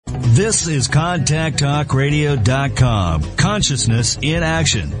This is ContactTalkRadio.com. Consciousness in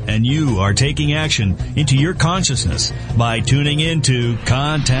action. And you are taking action into your consciousness by tuning into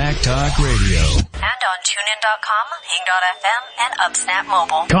Contact Talk Radio. And on TuneIn.com, Ping.fm, and UpSnap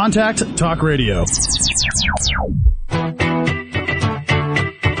Mobile. Contact Talk Radio.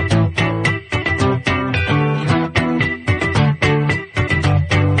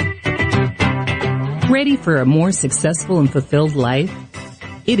 Ready for a more successful and fulfilled life?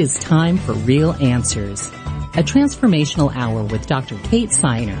 It is time for Real Answers, a transformational hour with Dr. Kate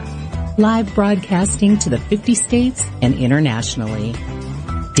Siner, live broadcasting to the 50 states and internationally.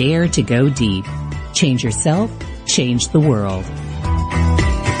 Dare to go deep. Change yourself, change the world.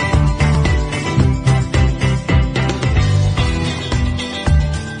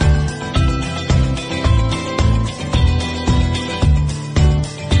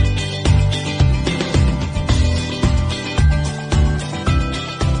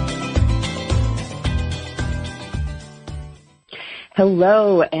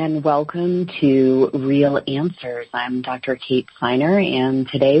 Hello and welcome to Real Answers. I'm Dr. Kate Siner, and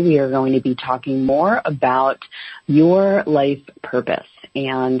today we are going to be talking more about your life purpose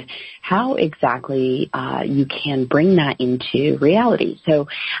and how exactly you can bring that into reality. So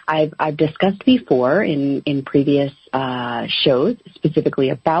I've discussed before in previous shows specifically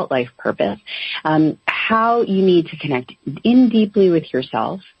about life purpose, how you need to connect in deeply with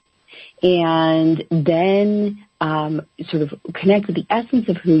yourself and then sort of connect with the essence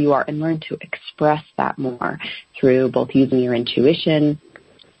of who you are and learn to express that more through both using your intuition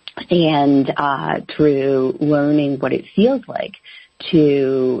and through learning what it feels like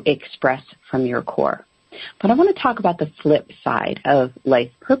to express from your core. But I want to talk about the flip side of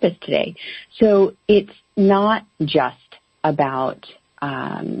life purpose today. So it's not just about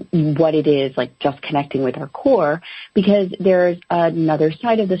what it is, like just connecting with our core, because there's another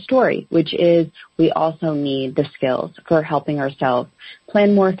side of the story, which is we also need the skills for helping ourselves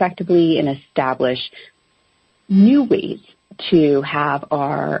plan more effectively and establish new ways to have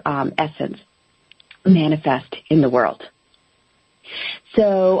our essence manifest in the world.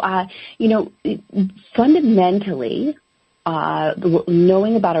 So, fundamentally,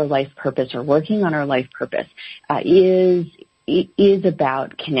 knowing about our life purpose or working on our life purpose is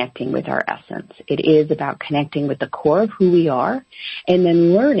about connecting with our essence. It is about connecting with the core of who we are and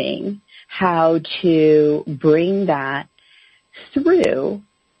then learning how to bring that through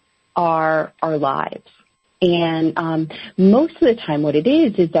our lives. And most of the time what it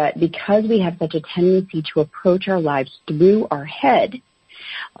is that because we have such a tendency to approach our lives through our head,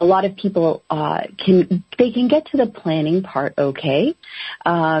 a lot of people can get to the planning part okay,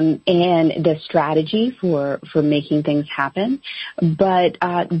 and the strategy for making things happen, but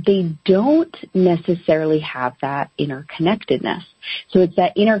they don't necessarily have that interconnectedness. So it's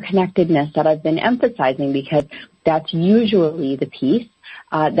that interconnectedness that I've been emphasizing because that's usually the piece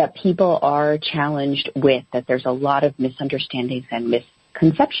that people are challenged with, that there's a lot of misunderstandings and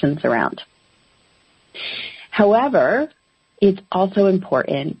misconceptions around. However, it's also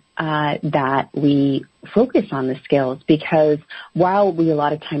important that we focus on the skills because while we a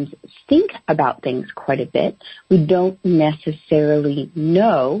lot of times think about things quite a bit, we don't necessarily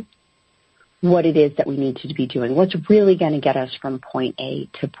know what it is that we need to be doing, what's really going to get us from point A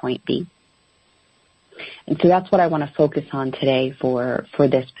to point B. And so that's what I want to focus on today for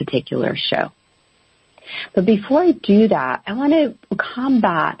this particular show. But before I do that, I want to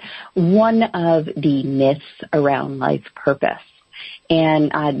combat one of the myths around life purpose,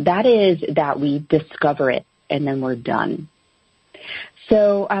 and that is that we discover it and then we're done.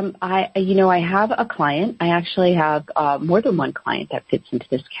 So I have a client. I actually have more than one client that fits into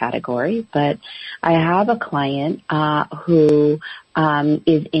this category, but I have a client who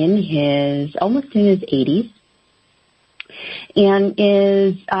is almost in his 80s. And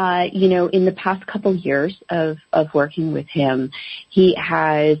is, in the past couple years of working with him, he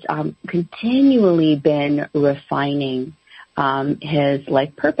has continually been refining his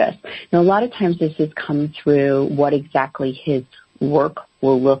life purpose. Now, a lot of times this has come through what exactly his work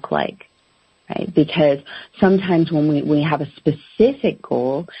will look like. Right? Because sometimes when we have a specific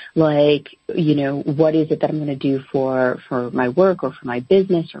goal, like, what is it that I'm going to do for my work or for my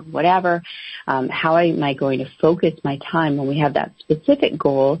business or whatever, how am I going to focus my time when we have that specific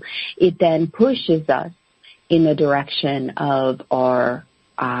goal, it then pushes us in the direction of our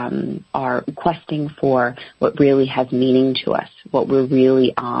questing for what really has meaning to us, what we're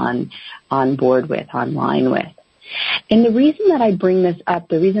really on board with, online with. And the reason that I bring this up,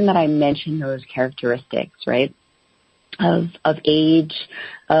 the reason that I mention those characteristics, right, of age,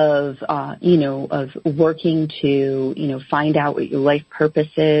 of working to, find out what your life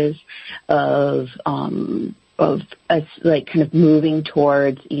purpose is, of us like kind of moving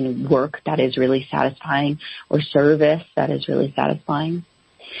towards, work that is really satisfying or service that is really satisfying,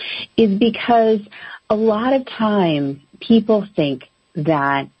 is because a lot of times people think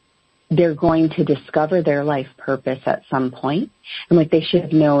that they're going to discover their life purpose at some point, and like they should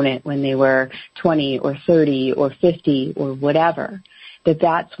have known it when they were 20 or 30 or 50 or whatever,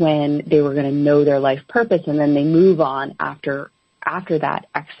 that's when they were going to know their life purpose, and then they move on after that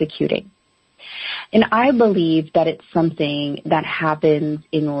executing. And I believe that it's something that happens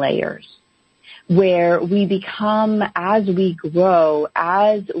in layers, where we become, as we grow,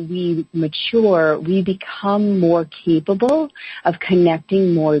 as we mature, we become more capable of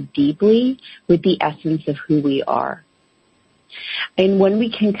connecting more deeply with the essence of who we are. And when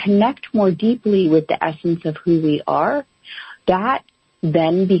we can connect more deeply with the essence of who we are, that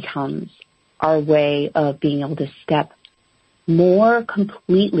then becomes our way of being able to step more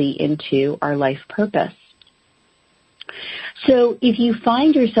completely into our life purpose. So if you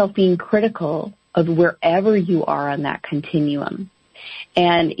find yourself being critical of wherever you are on that continuum,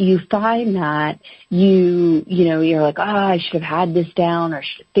 and you find that you're like, I should have had this down, or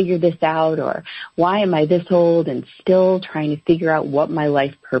should have figured this out, or why am I this old and still trying to figure out what my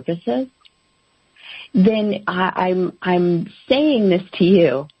life purpose is, then I'm saying this to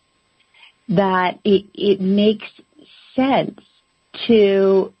you, that it makes sense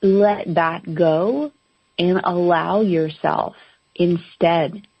to let that go and allow yourself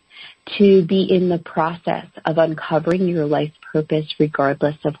instead to be in the process of uncovering your life purpose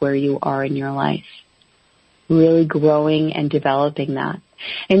regardless of where you are in your life, really growing and developing that.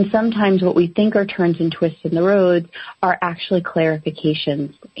 And sometimes what we think are turns and twists in the roads are actually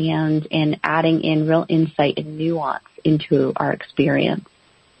clarifications and adding in real insight and nuance into our experience.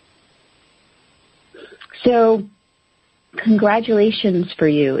 So congratulations for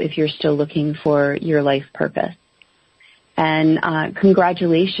you if you're still looking for your life purpose. And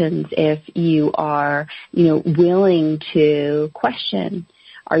congratulations if you are, willing to question,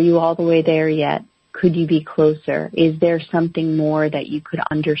 are you all the way there yet? Could you be closer? Is there something more that you could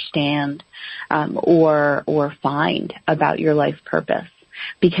understand or find about your life purpose?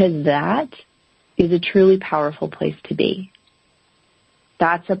 Because that is a truly powerful place to be.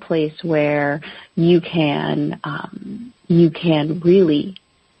 That's a place where you can really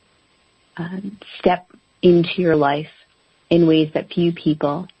step into your life in ways that few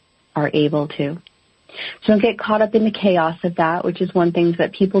people are able to. So don't get caught up in the chaos of that, which is one thing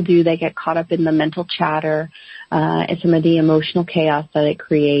that people do. They get caught up in the mental chatter and some of the emotional chaos that it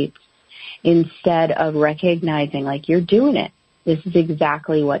creates, instead of recognizing, like, you're doing it. This is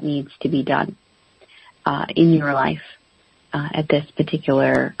exactly what needs to be done in your life at this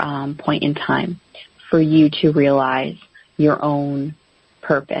particular point in time for you to realize your own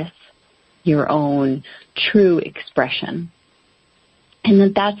purpose, your own true expression.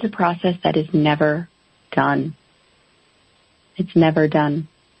 And that's a process that is never done. It's never done.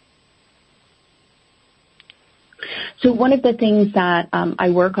 So one of the things that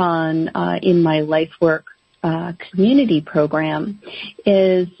I work on in my Life Work community program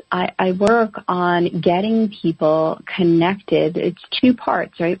is I work on getting people connected. It's two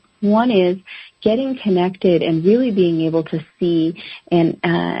parts, right? One is getting connected and really being able to see and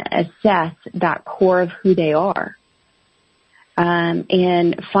assess that core of who they are.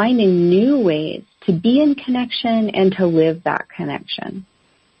 And finding new ways to be in connection and to live that connection.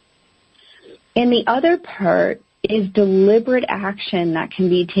 And the other part is deliberate action that can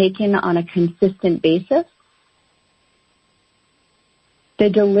be taken on a consistent basis. The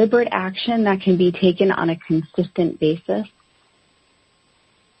deliberate action that can be taken on a consistent basis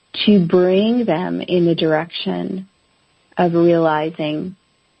to bring them in the direction of realizing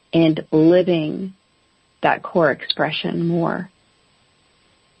and living that core expression more,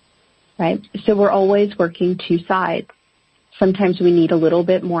 right? So we're always working two sides. Sometimes we need a little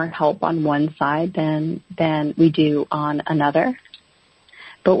bit more help on one side than we do on another,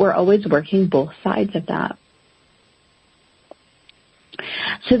 but we're always working both sides of that.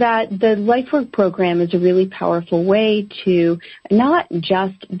 So that the LifeWork program is a really powerful way to not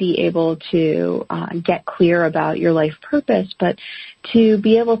just be able to get clear about your life purpose, but to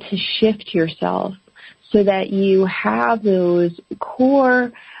be able to shift yourself so that you have those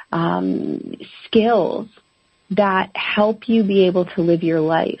core skills that help you be able to live your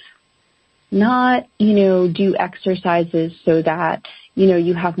life. Not, do exercises so that,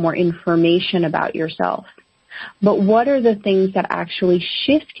 you have more information about yourself. But what are the things that actually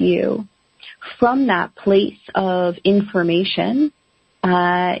shift you from that place of information,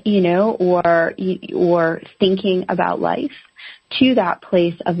 or thinking about life, to that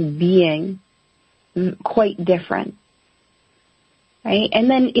place of being quite different. Right? And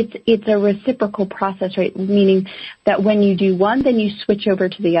then it's a reciprocal process, right? Meaning that when you do one, then you switch over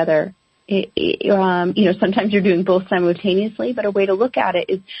to the other. Sometimes you're doing both simultaneously, but a way to look at it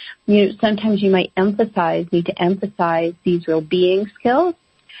is, sometimes you might need to emphasize these real being skills,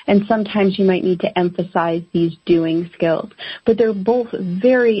 and sometimes you might need to emphasize these doing skills. But they're both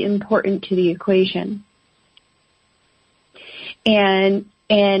very important to the equation. And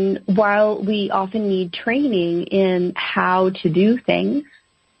while we often need training in how to do things,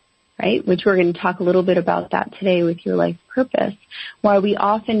 right, which we're going to talk a little bit about that today with your life purpose, while we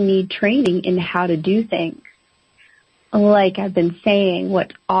often need training in how to do things, like I've been saying,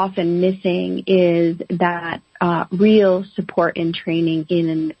 what's often missing is that real support and training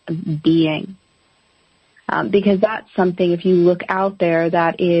in being. Because that's something, if you look out there,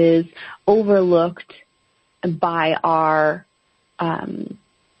 that is overlooked by our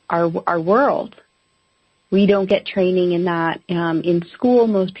world. We don't get training in that in school.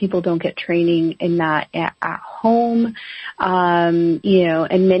 Most people don't get training in that at home, and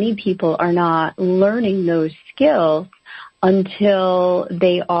many people are not learning those skills until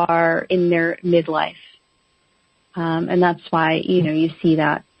they are in their midlife. And that's why, you see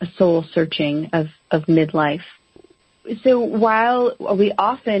that soul searching of midlife. So while we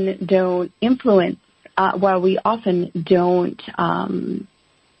often don't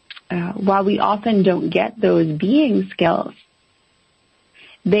get those being skills,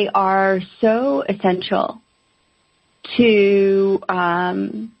 they are so essential to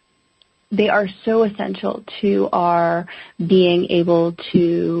our being able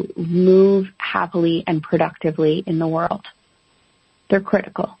to move happily and productively in the world. They're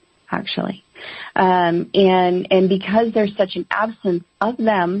critical, actually. And because there's such an absence of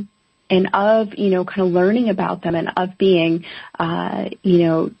them, and of, kind of learning about them, and of being,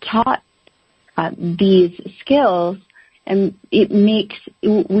 taught these skills, and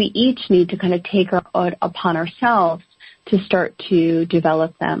we each need to kind of take upon ourselves to start to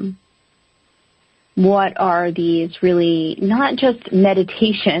develop them. What are these really, not just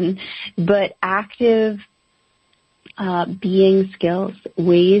meditation, but active being skills,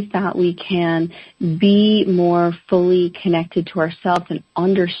 ways that we can be more fully connected to ourselves and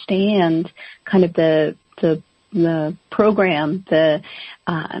understand kind of the program, the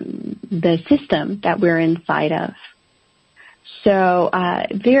system that we're inside of. So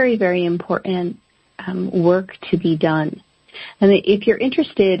very, very important work to be done. And if you're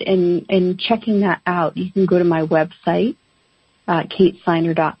interested in checking that out, you can go to my website,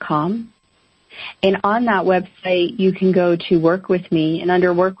 KateSiner.com. And on that website, you can go to Work With Me. And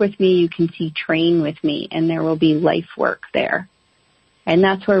under Work With Me, you can see Train With Me. And there will be life work there. And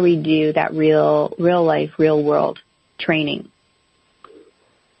that's where we do that real life, real world training.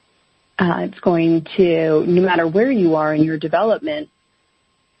 It's going to, no matter where you are in your development,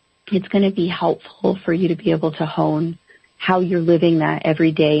 it's going to be helpful for you to be able to hone how you're living that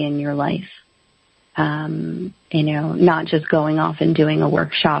every day in your life. Not just going off and doing a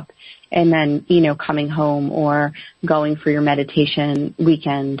workshop and then, coming home or going for your meditation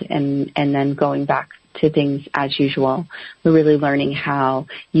weekend and then going back to things as usual. We're really learning how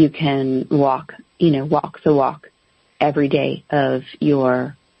you can walk the walk every day of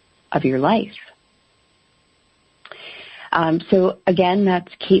your life. So again,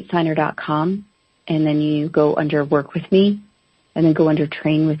 that's KateSiner.com, and then you go under Work With Me, and then go under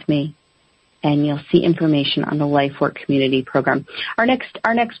Train With Me, and you'll see information on the Life Work Community Program. Our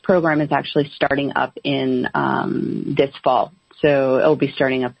next program is actually starting up in this fall, so it'll be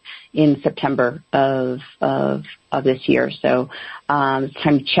starting up in September of this year. So it's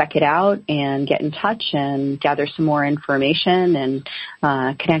time to check it out and get in touch and gather some more information and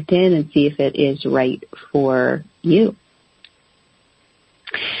connect in and see if it is right for you.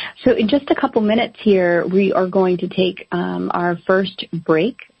 So in just a couple minutes here, we are going to take our first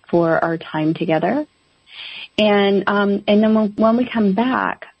break for our time together. And then when we come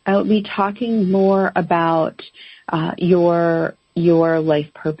back, I'll be talking more about your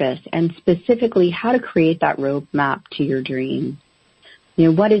life purpose, and specifically how to create that roadmap to your dreams.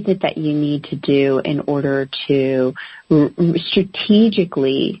 What is it that you need to do in order to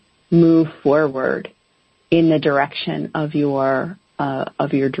strategically move forward in the direction of your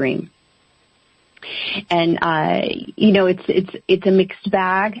dream? And it's a mixed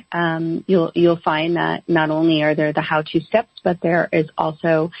bag. You'll find that not only are there the how-to steps, but there is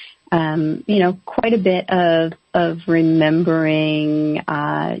also quite a bit of remembering,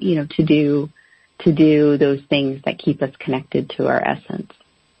 to do those things that keep us connected to our essence.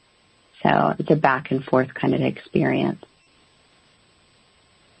 So it's a back and forth kind of experience.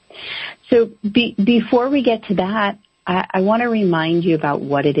 So before we get to that, I want to remind you about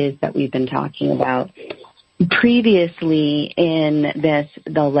what it is that we've been talking about previously in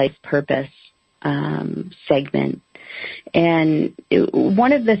the life purpose segment. And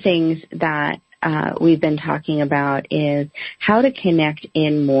one of the things that we've been talking about is how to connect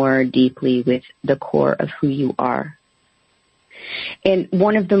in more deeply with the core of who you are. And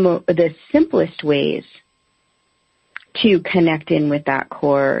one of the simplest ways to connect in with that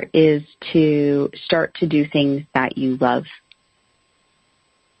core is to start to do things that you love.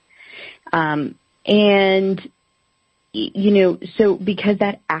 So because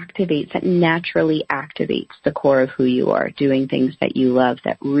that naturally activates the core of who you are, doing things that you love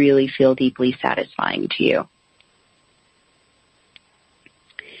that really feel deeply satisfying to you.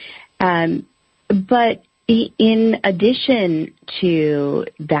 But in addition to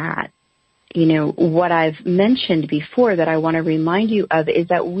that, what I've mentioned before that I want to remind you of is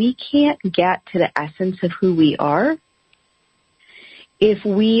that we can't get to the essence of who we are if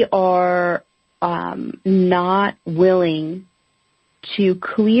we are not willing to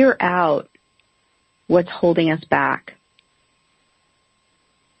clear out what's holding us back.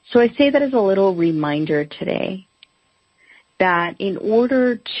 So I say that as a little reminder today that in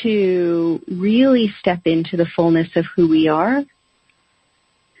order to really step into the fullness of who we are,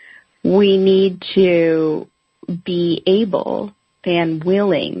 we need to be able and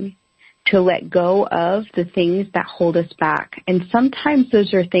willing to let go of the things that hold us back. And sometimes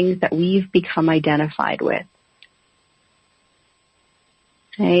those are things that we've become identified with,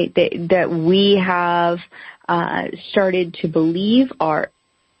 right? That we have started to believe are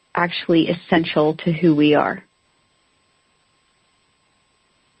actually essential to who we are.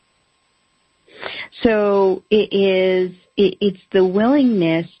 So it's the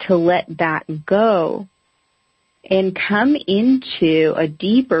willingness to let that go and come into a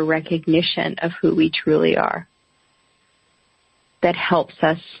deeper recognition of who we truly are that helps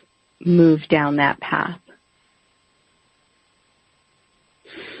us move down that path.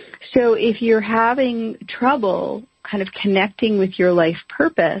 So if you're having trouble kind of connecting with your life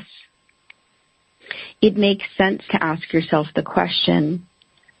purpose, it makes sense to ask yourself the question,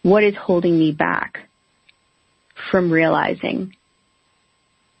 what is holding me back from realizing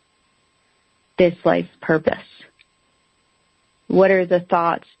this life purpose? What are the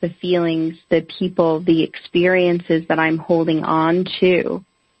thoughts, the feelings, the people, the experiences that I'm holding on to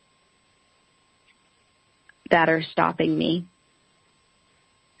that are stopping me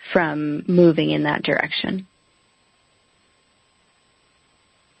from moving in that direction?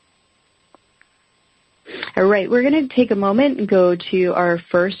 All right, we're going to take a moment and go to our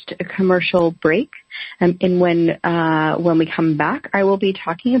first commercial break. And when we come back, I will be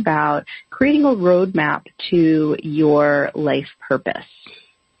talking about creating a roadmap to your life purpose.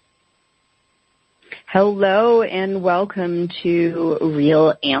 Hello and welcome to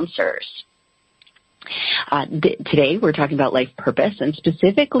Real Answers. Today we're talking about life purpose, and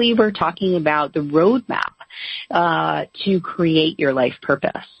specifically we're talking about the roadmap to create your life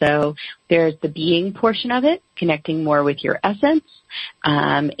purpose. So there's the being portion of it, connecting more with your essence,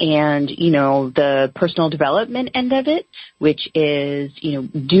 and the personal development end of it, which is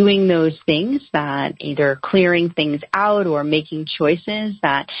doing those things that either clearing things out or making choices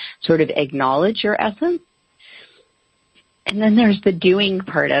that sort of acknowledge your essence. And then there's the doing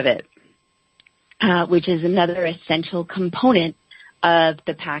part of it, which is another essential component of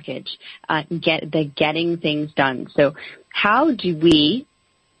the package, getting things done. So how do we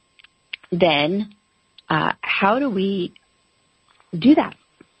then, how do we do that?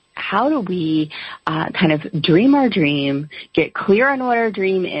 How do we kind of dream our dream, get clear on what our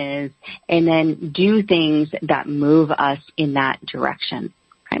dream is, and then do things that move us in that direction?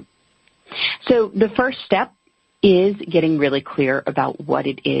 Okay? So the first step is getting really clear about what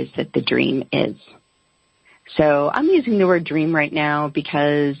it is that the dream is. So I'm using the word dream right now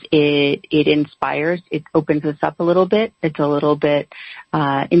because it inspires, it opens us up a little bit. It's a little bit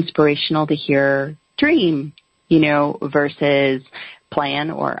inspirational to hear dream, versus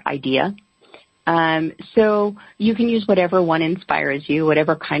plan or idea. So you can use whatever one inspires you,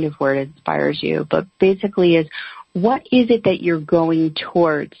 whatever kind of word inspires you, but basically is what is it that you're going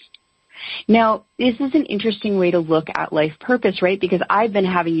towards? Now, this is an interesting way to look at life purpose, right? Because I've been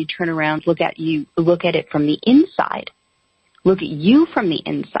having you turn around, look at it from the inside. Look at you from the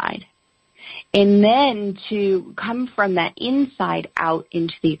inside. and then to come from that inside out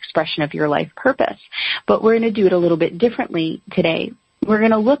into the expression of your life purpose. But we're going to do it a little bit differently today. We're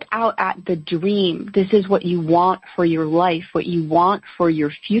going to look out at the dream. This is what you want for your life, what you want for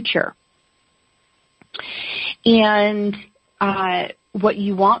your future. And what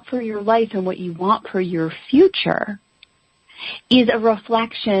you want for your life and what you want for your future is a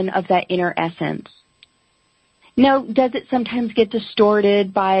reflection of that inner essence. Now, does it sometimes get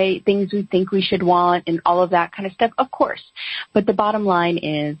distorted by things we think we should want and all of that kind of stuff? Of course. But the bottom line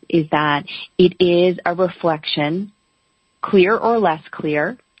is that it is a reflection, clear or less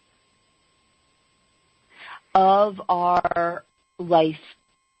clear, of our life,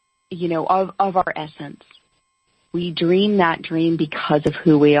 of our essence. We dream that dream because of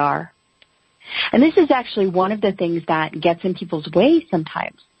who we are. And this is actually one of the things that gets in people's way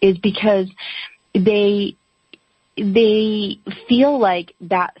sometimes, is because they feel like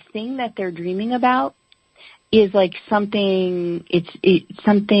that thing that they're dreaming about is like something,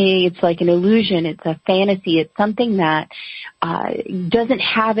 it's like an illusion, it's a fantasy, it's something that doesn't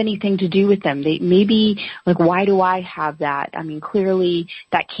have anything to do with them. They maybe like, why do I have that? I mean, clearly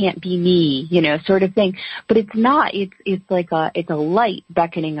that can't be me, sort of thing. But it's not. It's like it's a light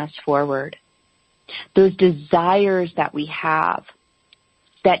beckoning us forward. Those desires that we have,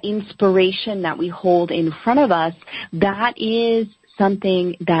 that inspiration that we hold in front of us, that is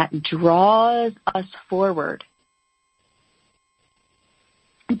something that draws us forward,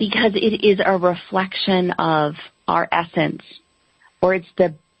 because it is a reflection of our essence, or it's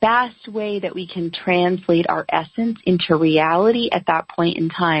the best way that we can translate our essence into reality at that point in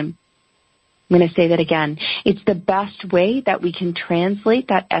time. I'm going to say that again. It's the best way that we can translate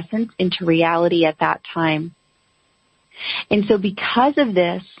that essence into reality at that time. And so because of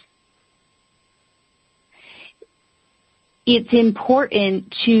this, it's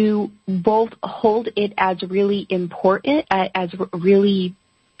important to both hold it as really important, it's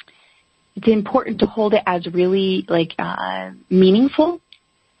important to hold it as really meaningful,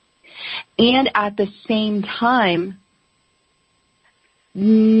 and at the same time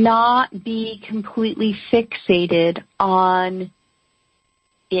not be completely fixated on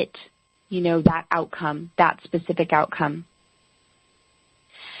it, that outcome, that specific outcome.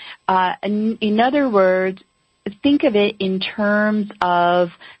 In other words, think of it in terms of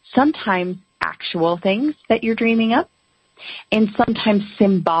sometimes actual things that you're dreaming up and sometimes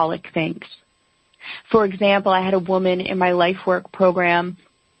symbolic things. For example, I had a woman in my life work program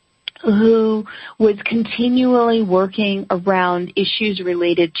who was continually working around issues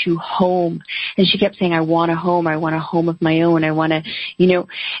related to home. And she kept saying, I want a home of my own, I want to,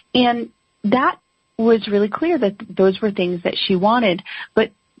 and that was really clear that those were things that she wanted.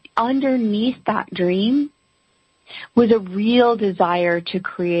 But underneath that dream was a real desire to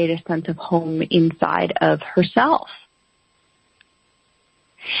create a sense of home inside of herself.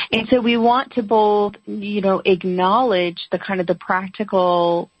 And so we want to both, acknowledge the kind of the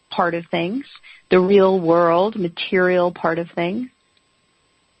practical part of things, the real world, material part of things,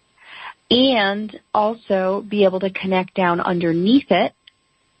 and also be able to connect down underneath it,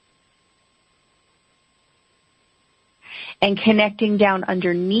 and connecting down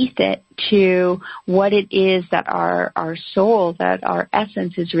underneath it to what it is that our soul, that our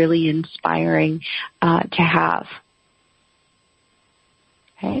essence is really inspiring to have.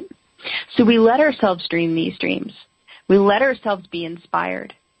 Okay? So we let ourselves dream these dreams. We let ourselves be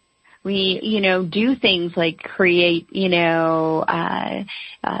inspired. We, do things like create,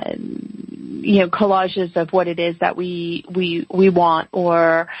 collages of what it is that we want,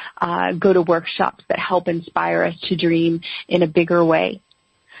 or go to workshops that help inspire us to dream in a bigger way,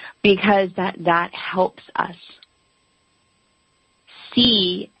 because that helps us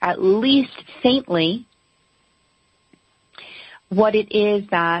see, at least faintly, what it is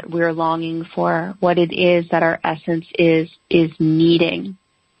that we're longing for, what it is that our essence is needing.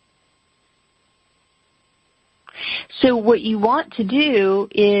 So what you want to do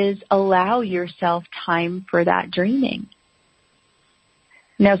is allow yourself time for that dreaming.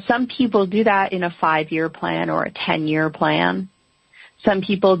 Now, some people do that in a 5-year plan or a 10-year plan. Some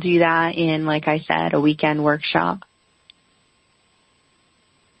people do that in, like I said, a weekend workshop.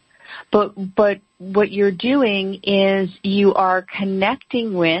 But what you're doing is you are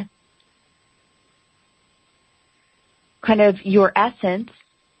connecting with kind of your essence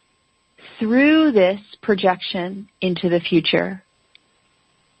through this projection into the future.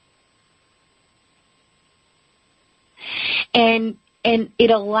 And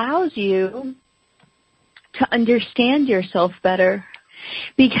it allows you to understand yourself better,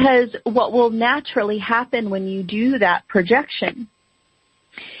 because what will naturally happen when you do that projection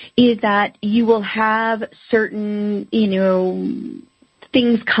is that you will have certain,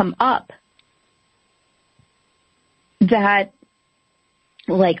 things come up that,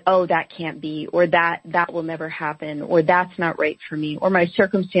 like, oh, that can't be, or that will never happen, or that's not right for me, or my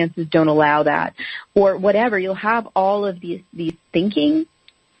circumstances don't allow that, or whatever. You'll have all of these thinking,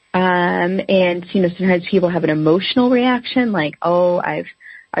 and sometimes people have an emotional reaction, like, oh,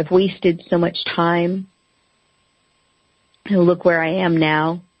 I've wasted so much time. Look where I am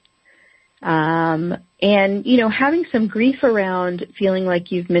now. And having some grief around feeling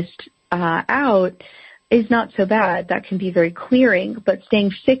like you've missed out is not so bad. That can be very clearing, but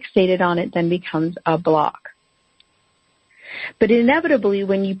staying fixated on it then becomes a block. But inevitably,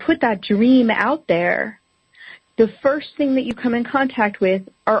 when you put that dream out there, the first thing that you come in contact with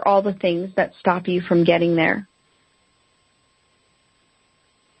are all the things that stop you from getting there.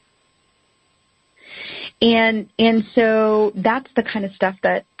 And so that's the kind of stuff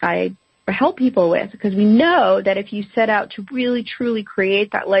that I help people with, because we know that if you set out to really, truly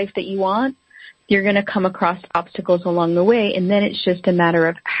create that life that you want, you're going to come across obstacles along the way, and then it's just a matter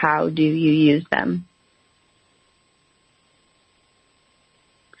of how do you use them.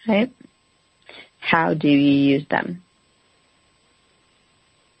 Right? How do you use them?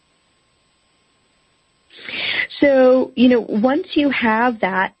 So, once you have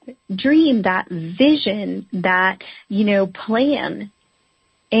that dream, that vision, that, plan,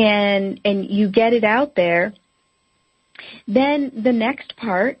 and you get it out there, then the next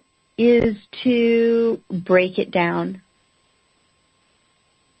part is to break it down.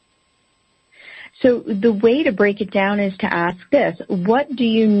 So the way to break it down is to ask this: what do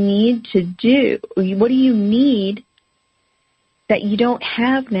you need to do? What do you need that you don't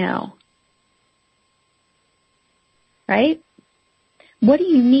have now? Right? What do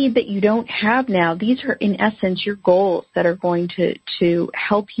you need that you don't have now? These are, in essence, your goals that are going to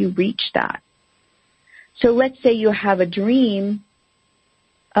help you reach that. So let's say you have a dream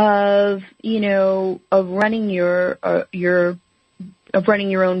of running your own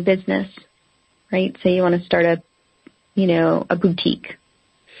business, right? Say you want to start a boutique.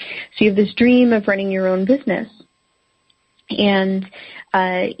 So you have this dream of running your own business, and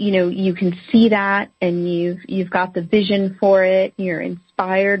you can see that, and you've got the vision for it, you're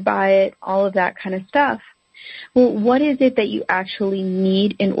inspired by it, all of that kind of stuff. Well, what is it that you actually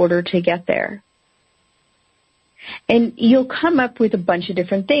need in order to get there? And you'll come up with a bunch of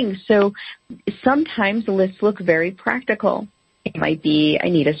different things. So sometimes the lists look very practical. It might be, I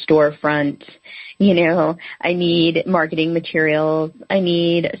need a storefront, I need marketing materials, I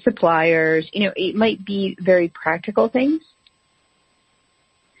need suppliers, it might be very practical things.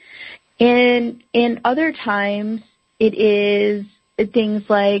 And other times it is things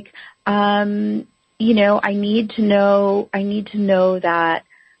like, I need to know that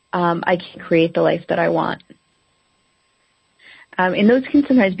I can create the life that I want. And those can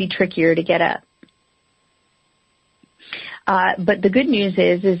sometimes be trickier to get at. But the good news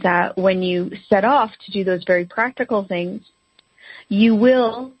is that when you set off to do those very practical things, you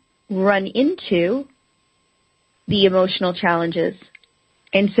will run into the emotional challenges.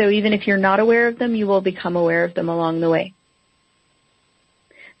 And so even if you're not aware of them, you will become aware of them along the way.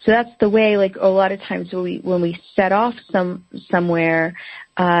 So that's the way, like a lot of times when we set off somewhere,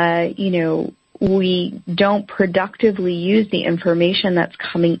 we don't productively use the information that's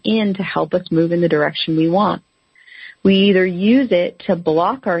coming in to help us move in the direction we want. We either use it to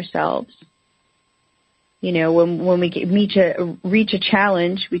block ourselves. When we reach a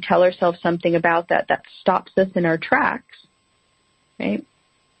challenge, we tell ourselves something about that stops us in our tracks, right?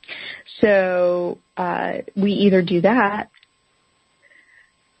 So we either do that,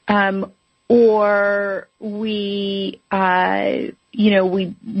 or we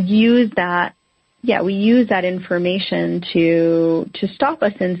use that. Yeah, we use that information to stop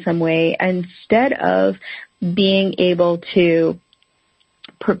us in some way instead of being able to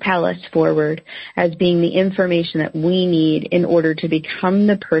propel us forward as being the information that we need in order to become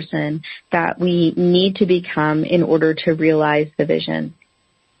the person that we need to become in order to realize the vision.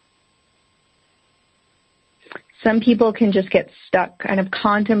 Some people can just get stuck kind of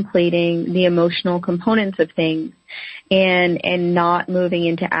contemplating the emotional components of things and not moving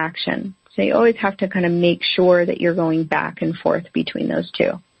into action. So you always have to kind of make sure that you're going back and forth between those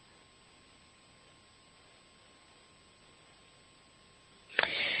two.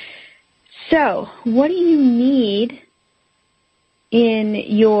 So, what do you need in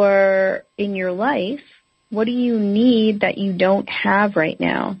your life? What do you need that you don't have right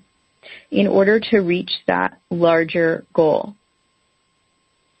now in order to reach that larger goal?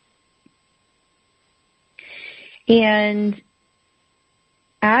 And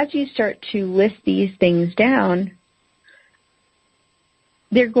as you start to list these things down,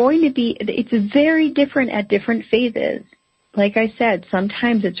 they're going to be, it's very different at different phases. Like I said,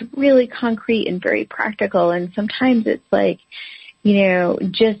 sometimes it's really concrete and very practical, and sometimes it's like,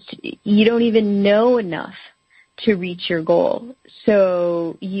 just you don't even know enough to reach your goal.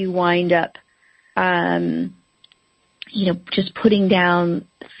 So you wind up, just putting down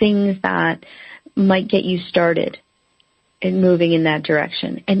things that might get you started and moving in that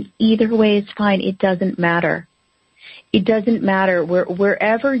direction. And either way is fine. It doesn't matter. It doesn't matter.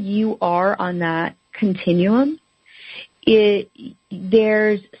 Wherever you are on that continuum,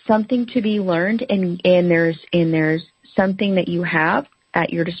 there's something to be learned, and there's something that you have at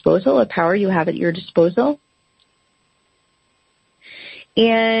your disposal, a power you have at your disposal.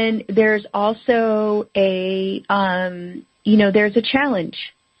 And there's also there's a challenge.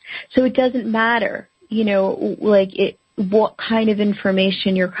 So it doesn't matter, what kind of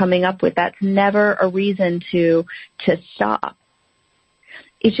information you're coming up with. That's never a reason to stop.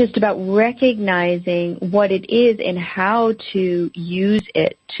 It's just about recognizing what it is and how to use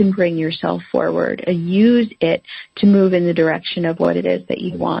it to bring yourself forward, use it to move in the direction of what it is that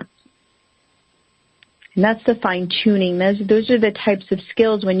you want. And that's the fine-tuning. Those are the types of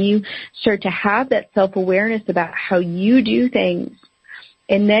skills when you start to have that self-awareness about how you do things.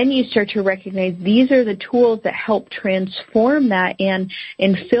 And then you start to recognize these are the tools that help transform that and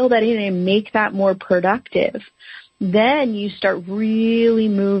fill that in and make that more productive. Then you start really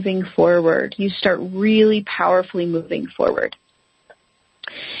moving forward. You start really powerfully moving forward.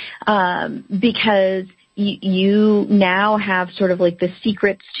 Because you now have sort of like the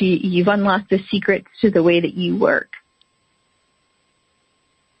secrets you've unlocked the secrets to the way that you work.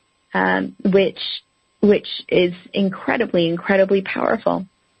 Which is incredibly, incredibly powerful.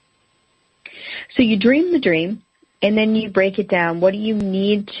 So you dream the dream, and then you break it down. What do you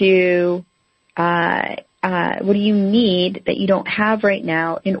need that you don't have right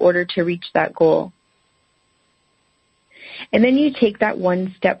now in order to reach that goal? And then you take that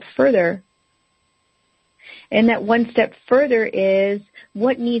one step further. And that one step further is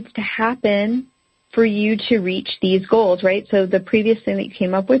what needs to happen for you to reach these goals, right? So the previous thing that you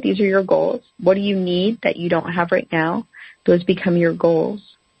came up with, these are your goals. What do you need that you don't have right now? Those become your goals.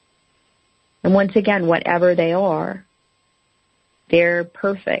 And once again, whatever they are, they're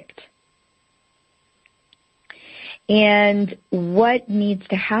perfect. And what needs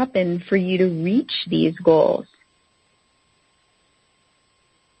to happen for you to reach these goals?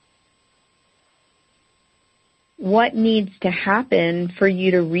 What needs to happen for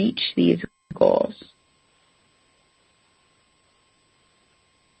you to reach these goals?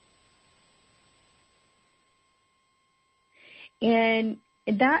 And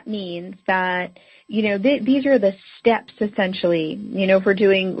that means that, these are the steps essentially. If we're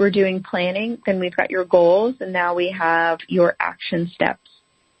doing planning, then we've got your goals, and now we have your action steps.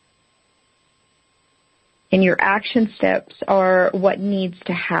 And your action steps are what needs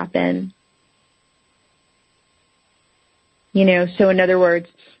to happen. So in other words,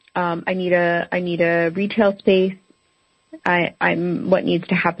 I need a retail space. What needs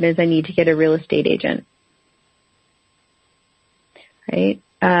to happen is I need to get a real estate agent. Right?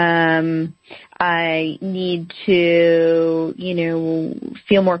 I need to,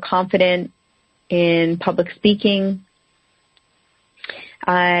 feel more confident in public speaking.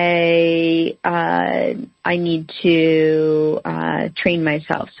 I need to train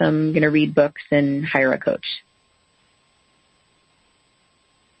myself, so I'm going to read books and hire a coach.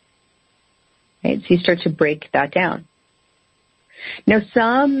 Right? So you start to break that down. Now,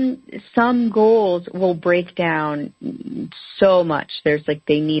 some goals will break down so much.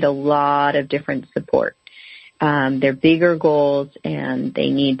 They need a lot of different support. They're bigger goals, and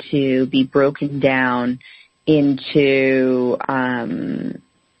they need to be broken down into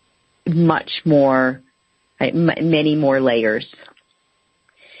much more, many more layers.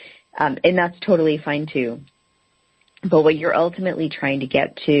 And that's totally fine too. But what you're ultimately trying to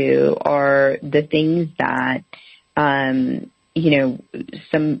get to are the things that,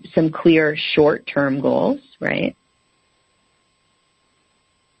 some clear short-term goals, right?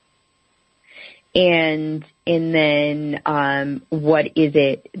 And then what is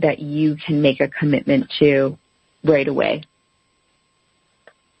it that you can make a commitment to right away?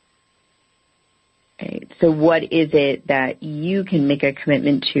 Right. So what is it that you can make a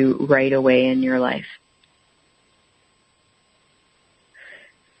commitment to right away in your life?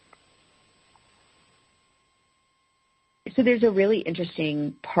 So there's a really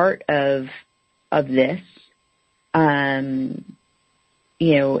interesting part of this, and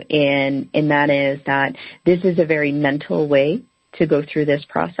that is that this is a very mental way to go through this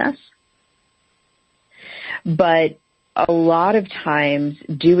process. But a lot of times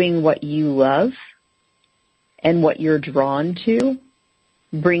doing what you love and what you're drawn to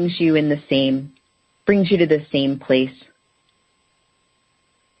brings you to the same place.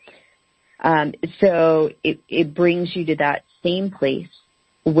 So it brings you to that same place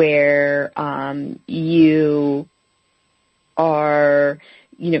where you are,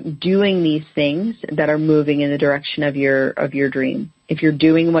 doing these things that are moving in the direction of your dream. If you're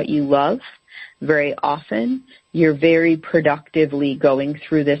doing what you love, very often you're very productively going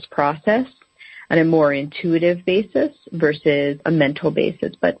through this process on a more intuitive basis versus a mental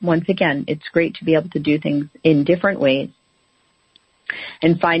basis. But once again, it's great to be able to do things in different ways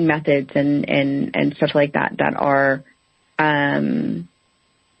and find methods and stuff like that are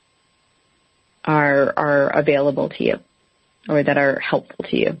available to you or that are helpful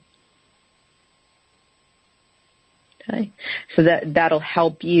to you. Okay. So that'll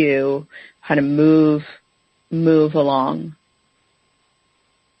help you kind of move along.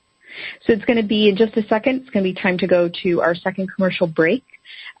 So it's going to be in just a second. It's going to be time to go to our second commercial break.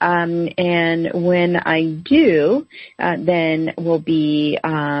 And when I do, then we'll be,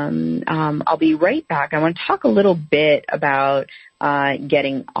 I'll be right back. I want to talk a little bit about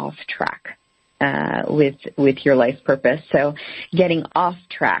getting off track with your life purpose. So getting off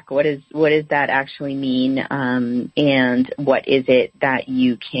track, what does that actually mean, and what is it that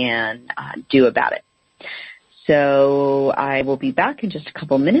you can do about it? So I will be back in just a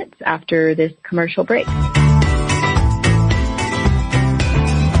couple minutes after this commercial break.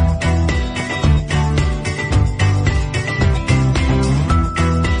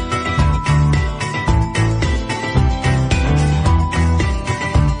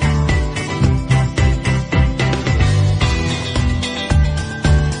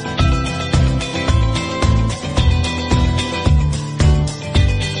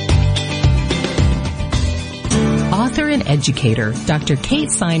 Educator, Dr. Kate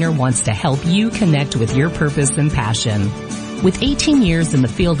Siner wants to help you connect with your purpose and passion. With 18 years in the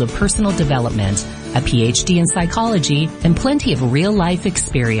field of personal development, a PhD in psychology, and plenty of real-life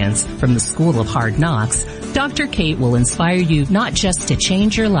experience from the School of Hard Knocks, Dr. Kate will inspire you not just to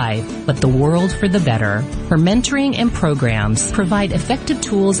change your life, but the world for the better. Her mentoring and programs provide effective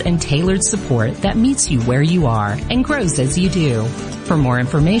tools and tailored support that meets you where you are and grows as you do. For more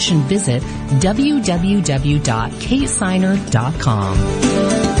information, visit www.katesiner.com.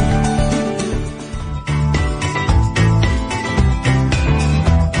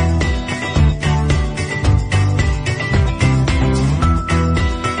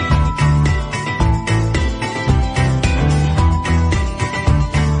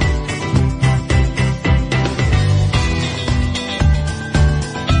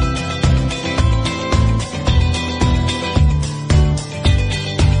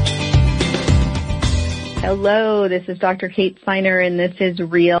 Hello, this is Dr. Kate Siner, and this is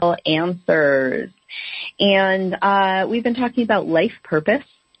Real Answers. And we've been talking about life purpose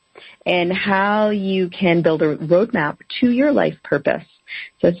and how you can build a roadmap to your life purpose.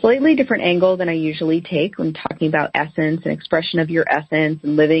 So a slightly different angle than I usually take when talking about essence and expression of your essence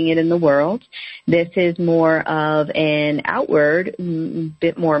and living it in the world. This is more of an outward,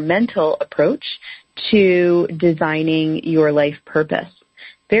 bit more mental approach to designing your life purpose.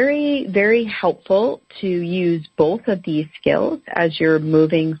 Very, very helpful to use both of these skills as you're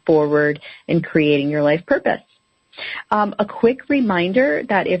moving forward and creating your life purpose. A quick reminder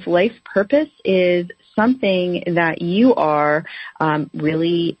that if life purpose is something that you are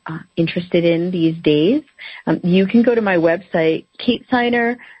really interested in these days, you can go to my website,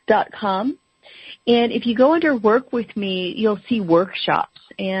 katesiner.com. And if you go under Work With Me, you'll see workshops.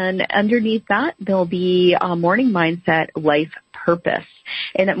 And underneath that, there'll be a Morning Mindset Life Purpose.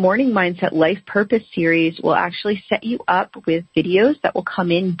 And that Morning Mindset Life Purpose series will actually set you up with videos that will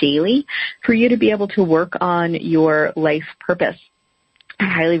come in daily for you to be able to work on your life purpose. I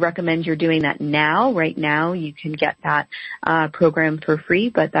highly recommend you're doing that now. Right now, you can get that program for free,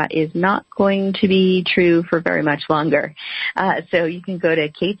 but that is not going to be true for very much longer. So you can go to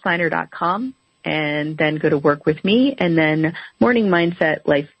katesiner.com and then go to Work With Me, and then Morning Mindset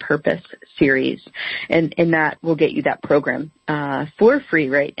Life Purpose series. And that will get you that program for free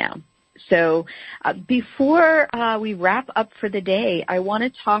right now. So before we wrap up for the day, I want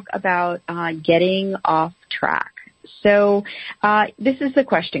to talk about getting off track. So this is the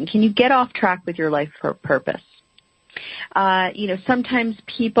question. Can you get off track with your life purpose? Sometimes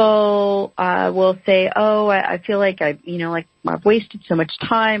people will say, oh, I feel like I've wasted so much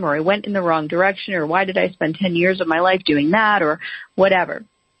time, or I went in the wrong direction, or why did I spend 10 years of my life doing that, or whatever.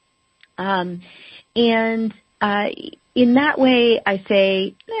 in that way, I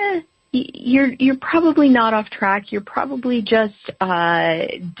say, you're probably not off track. You're probably just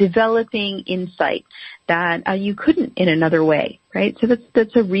developing insight that you couldn't in another way, right? So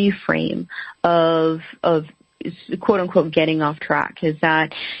that's a reframe of quote unquote getting off track, is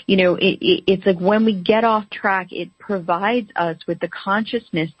that, it's like when we get off track, it provides us with the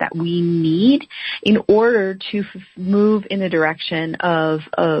consciousness that we need in order to move in the direction of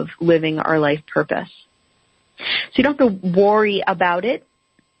living our life purpose. So you don't have to worry about it,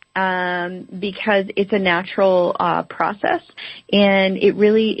 because it's a natural process, and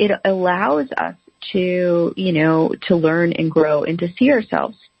it allows us to learn and grow and to see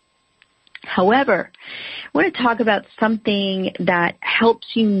ourselves. However, I want to talk about something that helps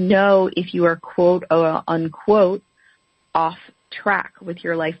you know if you are quote unquote off track with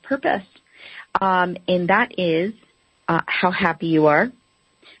your life purpose, and that is how happy you are,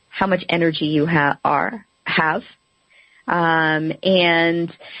 how much energy you have.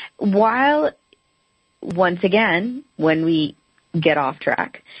 And while, once again, when we get off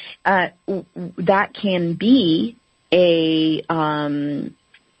track, that can be a,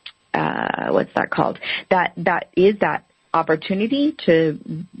 what's that called? That is that opportunity to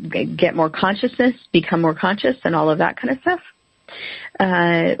get more consciousness, become more conscious, and all of that kind of stuff.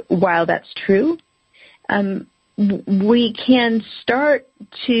 While that's true, we can start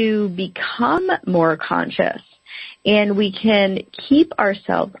to become more conscious, and we can keep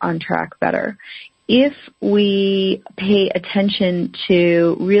ourselves on track better if we pay attention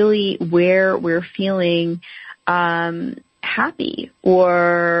to really where we're feeling happy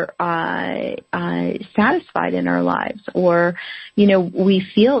or satisfied in our lives, or, we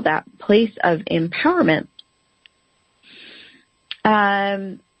feel that place of empowerment.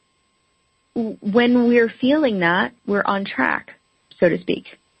 When we're feeling that, we're on track, so to speak.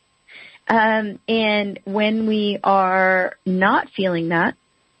 And when we are not feeling that,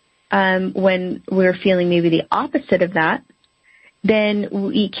 when we're feeling maybe the opposite of that, then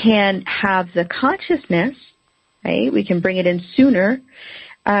we can have the consciousness, right? We can bring it in sooner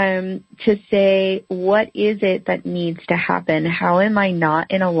to say, what is it that needs to happen? How am I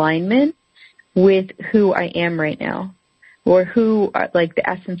not in alignment with who I am right now, or like the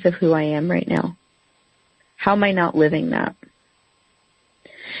essence of who I am right now? How am I not living that?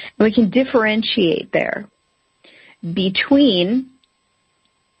 And we can differentiate there between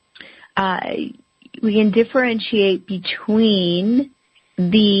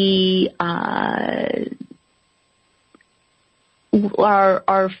the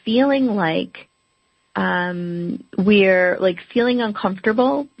our feeling like we're like feeling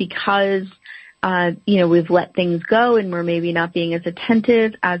uncomfortable because we've let things go and we're maybe not being as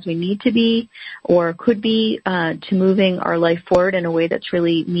attentive as we need to be or could be to moving our life forward in a way that's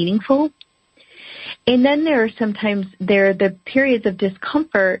really meaningful. And then there are the periods of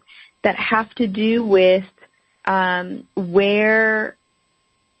discomfort that have to do with where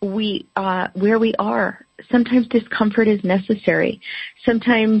we are. Sometimes discomfort is necessary.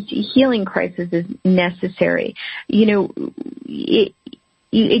 Sometimes healing crisis is necessary. It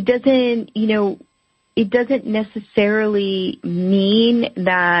doesn't necessarily mean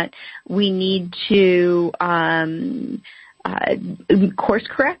that we need to course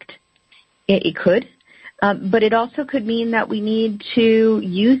correct. It could. But it also could mean that we need to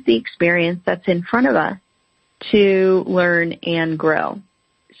use the experience that's in front of us to learn and grow.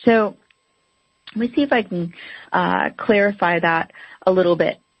 So let me see if I can clarify that a little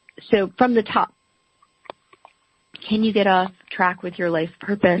bit. So from the top, can you get off track with your life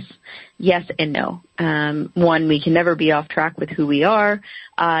purpose? Yes and no. One, we can never be off track with who we are.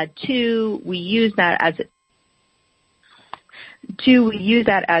 Two, we use that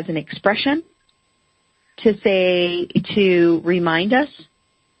as an expression to remind us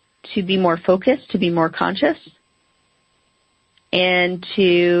to be more focused, to be more conscious, and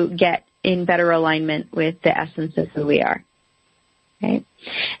to get in better alignment with the essence of who we are. Okay?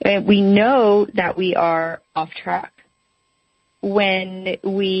 And we know that we are off track when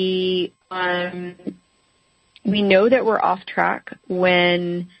we know that we're off track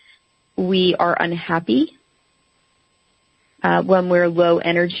when we are unhappy, when we're low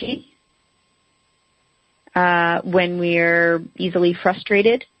energy, when we're easily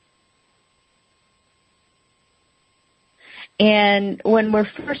frustrated, and when we're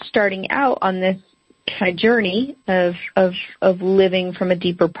first starting out on this kind of journey of living from a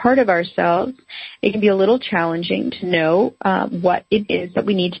deeper part of ourselves. It can be a little challenging to know what it is that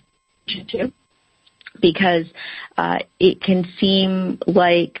we need to do, because it can seem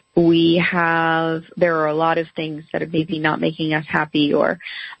like there are a lot of things that are maybe not making us happy, or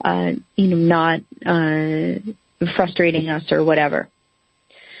not frustrating us or whatever.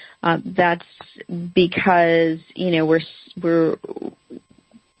 That's because,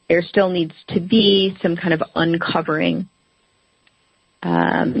 there still needs to be some kind of uncovering,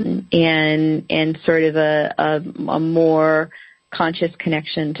 and sort of a more conscious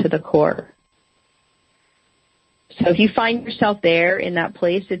connection to the core. So if you find yourself there in that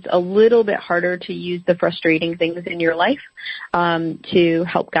place, it's a little bit harder to use the frustrating things in your life to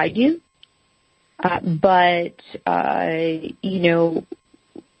help guide you. But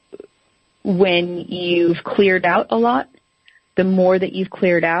when you've cleared out a lot, the more that you've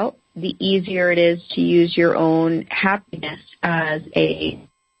cleared out, the easier it is to use your own happiness as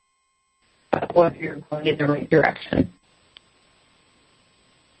whether you're going in the right direction.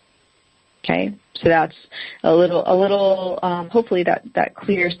 Okay, so that's a little. Hopefully that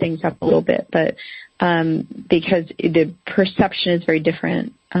clears things up a little bit, but because the perception is very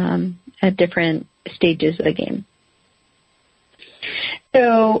different at different stages of the game.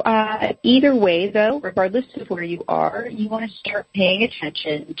 So either way, though, regardless of where you are, you want to start paying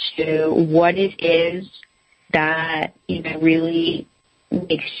attention to what it is that really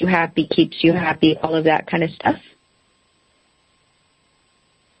makes you happy, keeps you happy, all of that kind of stuff.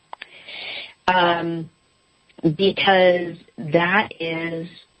 Because that's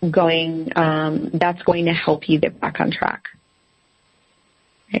going to help you get back on track.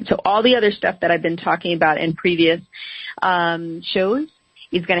 Right, so all the other stuff that I've been talking about in previous shows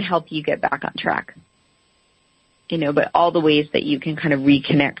is going to help you get back on track. But all the ways that you can kind of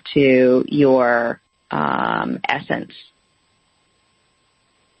reconnect to your essence.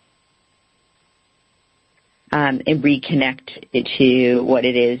 And reconnect it to what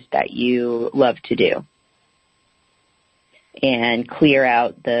it is that you love to do. And clear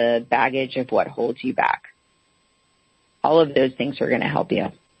out the baggage of what holds you back. All of those things are going to help you.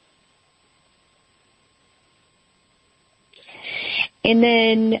 And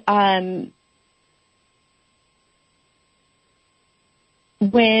then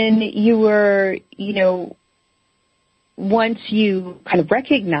when you were, once you kind of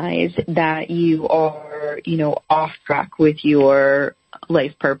recognize that you are, off track with your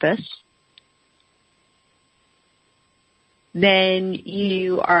life purpose, then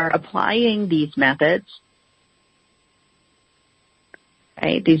you are applying these methods,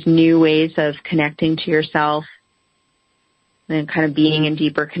 right? These new ways of connecting to yourself and kind of being in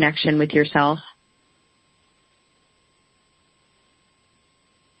deeper connection with yourself.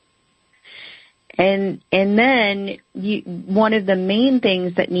 And then one of the main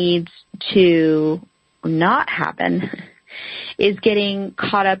things that needs to not happen is getting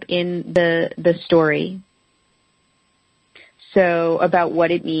caught up in the story. So about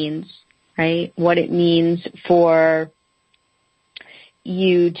what it means, right? What it means for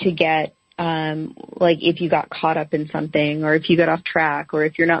you to get, like if you got caught up in something or if you got off track or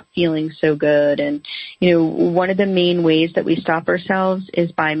if you're not feeling so good. And, one of the main ways that we stop ourselves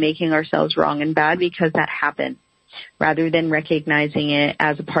is by making ourselves wrong and bad because that happened rather than recognizing it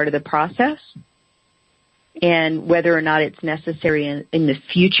as a part of the process. And whether or not it's necessary in the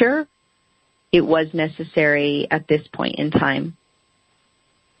future, it was necessary at this point in time.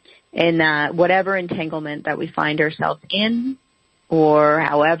 And that whatever entanglement that we find ourselves in, or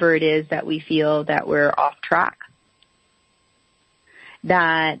however it is that we feel that we're off track,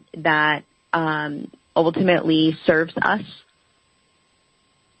 that ultimately serves us.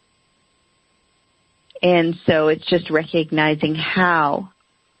 And so it's just recognizing how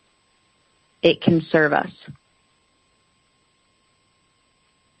it can serve us,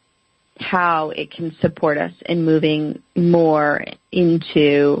 how it can support us in moving more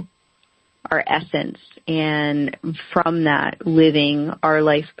into our essence and from that living our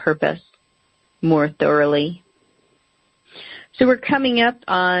life purpose more thoroughly. So we're coming up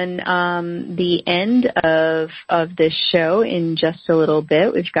on the end of this show in just a little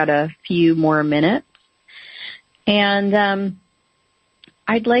bit. We've got a few more minutes. And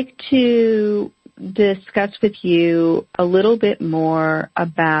I'd like to discuss with you a little bit more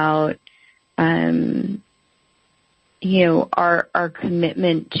about, our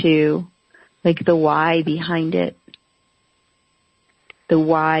commitment to, like, the why behind it, the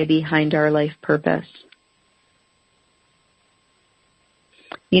why behind our life purpose.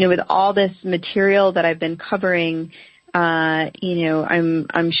 With all this material that I've been covering,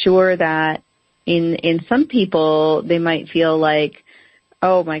 I'm sure that in some people they might feel like,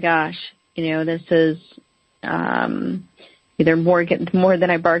 oh my gosh, this is either more than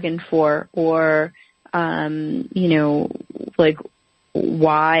I bargained for, or like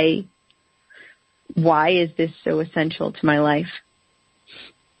why is this so essential to my life?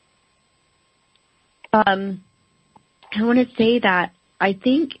 I want to say that I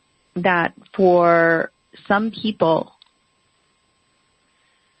think that for some people,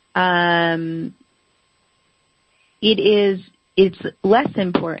 it's less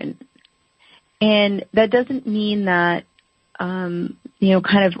important. And that doesn't mean that, kind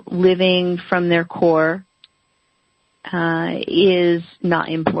of living from their core is not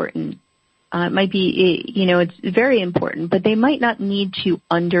important. It might be, it's very important, but they might not need to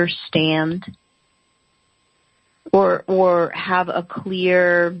understand or have a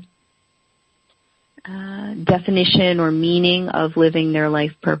clear definition or meaning of living their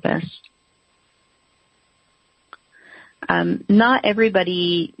life purpose. Not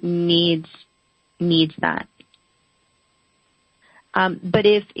everybody needs that. But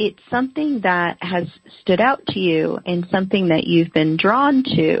if it's something that has stood out to you and something that you've been drawn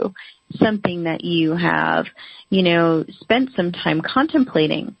to, something that you have, spent some time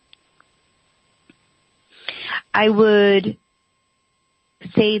contemplating, I would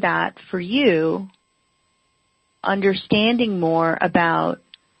say that for you, understanding more about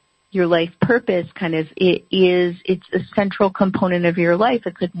your life purpose it's a central component of your life.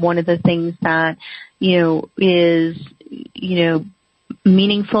 It's like one of the things that, is,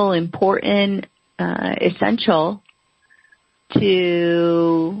 meaningful, important, essential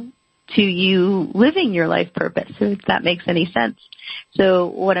to you living your life purpose, if that makes any sense. So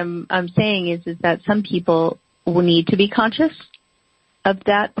what I'm saying is that some people will need to be conscious of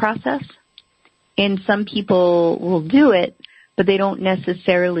that process, and some people will do it, but they don't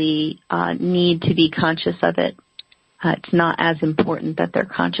necessarily need to be conscious of it. It's not as important that they're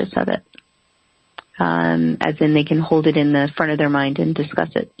conscious of it, as in they can hold it in the front of their mind and discuss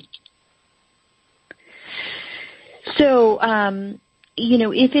it. So,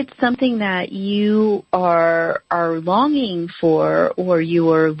 if it's something that you are longing for or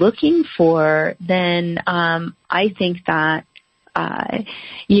you are looking for, then I think that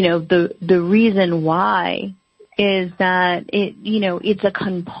the reason why is that it's a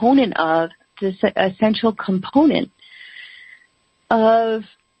component of this essential component of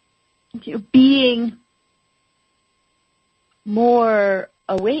being more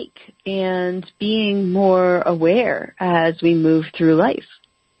awake and being more aware as we move through life.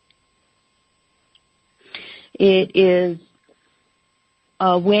 It is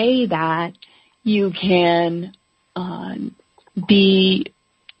a way that you can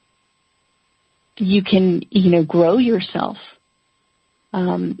grow yourself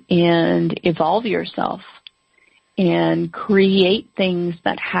and evolve yourself and create things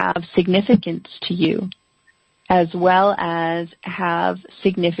that have significance to you, as well as have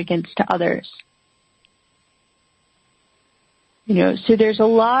significance to others. So there's a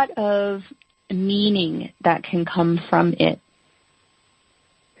lot of meaning that can come from it.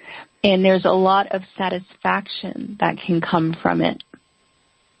 And there's a lot of satisfaction that can come from it.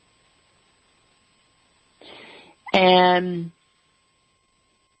 And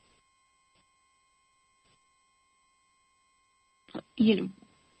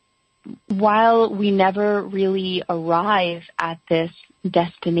while we never really arrive at this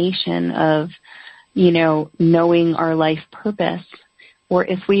destination of, knowing our life purpose, or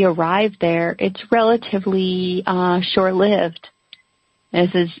if we arrive there, it's relatively short-lived. As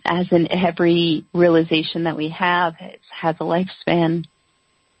in every realization that we have, it has a lifespan.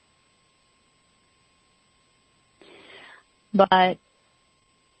 But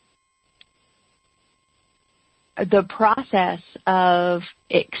the process of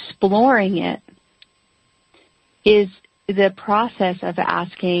exploring it is the process of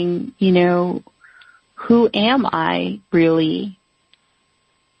asking, who am I really?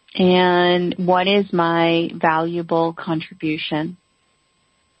 And what is my valuable contribution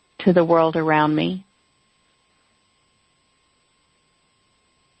to the world around me?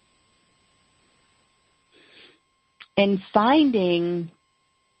 And finding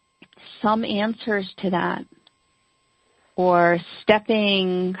some answers to that, or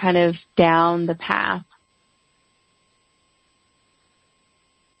stepping kind of down the path,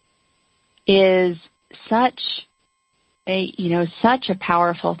 is such a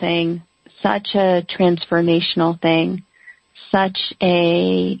powerful thing, such a transformational thing, such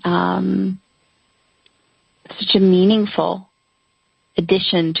a meaningful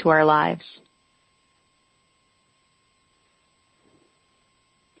addition to our lives.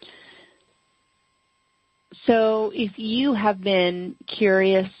 So if you have been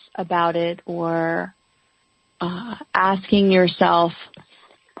curious about it, or asking yourself,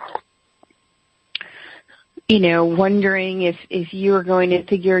 wondering if you are going to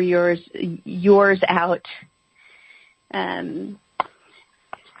figure yours out,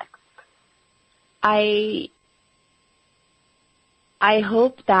 I I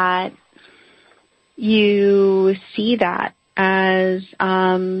hope that you see that as,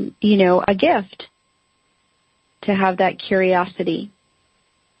 a gift to have that curiosity,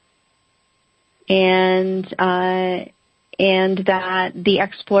 and that the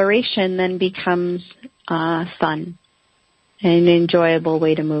exploration then becomes fun and an enjoyable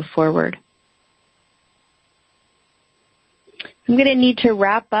way to move forward. I'm going to need to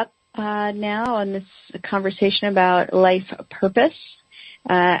wrap up now on this conversation about life purpose.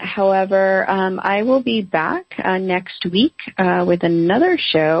 However, I will be back next week with another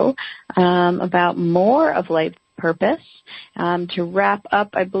show about more of life purpose to wrap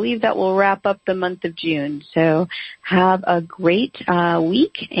up. I believe that will wrap up the month of June. So have a great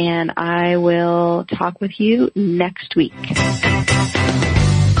week, and I will talk with you next week.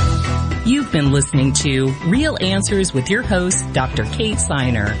 You've been listening to Real Answers with your host, Dr. Kate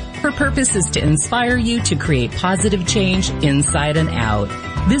Siner. Her purpose is to inspire you to create positive change inside and out.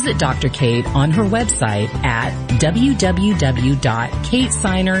 Visit Dr. Kate on her website at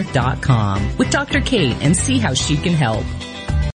www.katesiner.com with Dr. Kate and see how she can help.